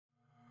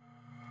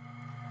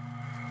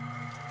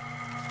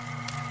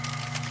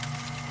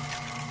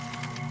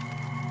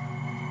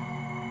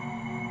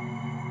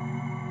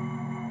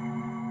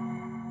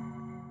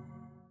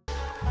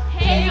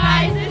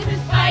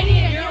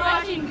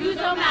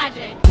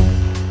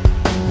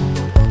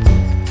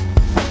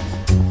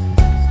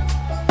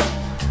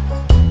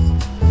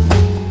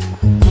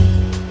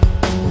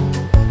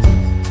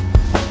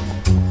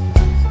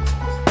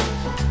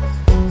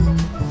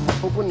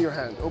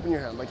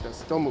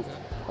don't move.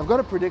 I've got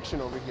a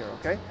prediction over here,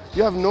 okay?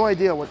 You have no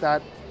idea what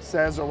that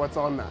says or what's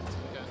on that.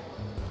 Okay.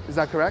 Is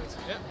that correct?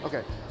 Yeah.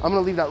 Okay, I'm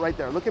gonna leave that right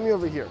there. Look at me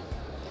over here.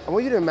 I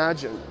want you to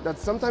imagine that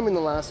sometime in the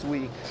last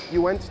week,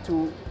 you went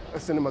to a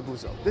Cinema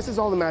Guzzo. This is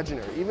all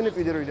imaginary, even if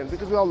you did or you didn't,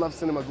 because we all love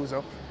Cinema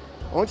Guzzo.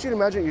 I want you to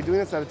imagine you're doing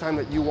this at a time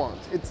that you want.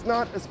 It's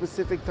not a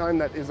specific time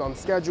that is on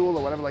schedule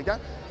or whatever like that,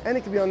 and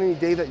it can be on any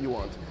day that you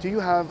want. Do you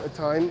have a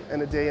time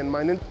and a day in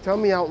mind? And tell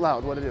me out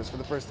loud what it is for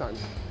the first time.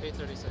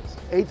 8:36.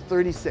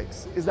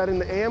 8:36. Is that in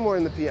the AM or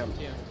in the PM?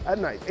 PM. At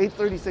night.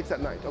 8:36 at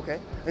night, okay.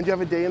 And do you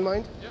have a day in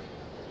mind? Yep.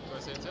 Do I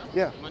say it now?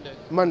 Yeah. Monday.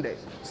 Monday.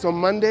 So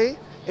Monday,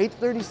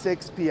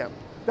 8:36 PM.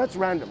 That's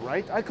random,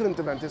 right? I couldn't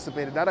have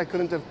anticipated that. I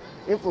couldn't have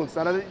influenced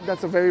that.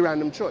 That's a very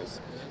random choice.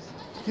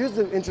 Here's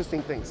the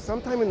interesting thing.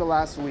 Sometime in the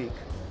last week,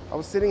 I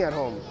was sitting at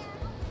home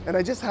and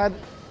I just had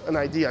an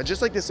idea,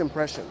 just like this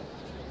impression.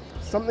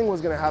 Something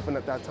was gonna happen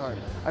at that time.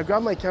 I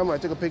grabbed my camera, I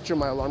took a picture of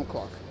my alarm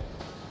clock.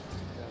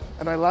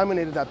 And I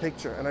laminated that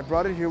picture and I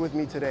brought it here with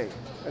me today.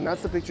 And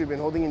that's the picture you've been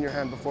holding in your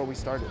hand before we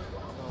started.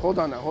 Hold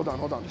on now, hold on,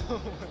 hold on.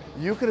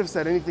 You could have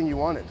said anything you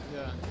wanted.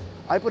 Yeah.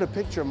 I put a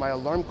picture of my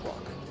alarm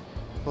clock.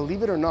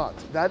 Believe it or not,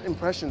 that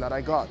impression that I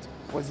got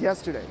was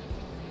yesterday,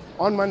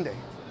 on Monday,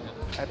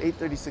 at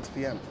 8:36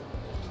 PM.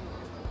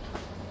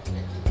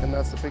 And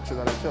that's the picture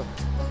that I took.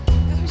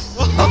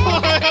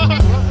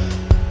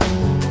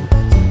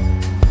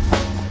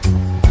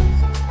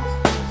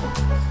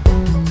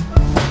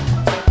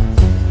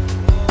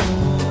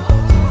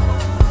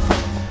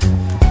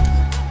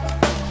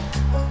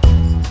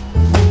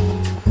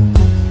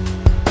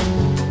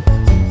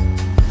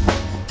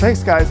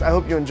 Thanks guys, I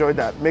hope you enjoyed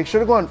that. Make sure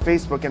to go on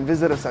Facebook and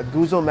visit us at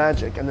Guzzo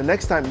Magic, and the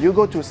next time you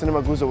go to a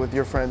Cinema Guzzo with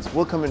your friends,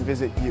 we'll come and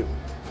visit you.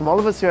 From all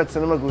of us here at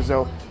Cinema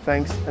Guzzo,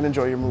 thanks and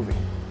enjoy your movie.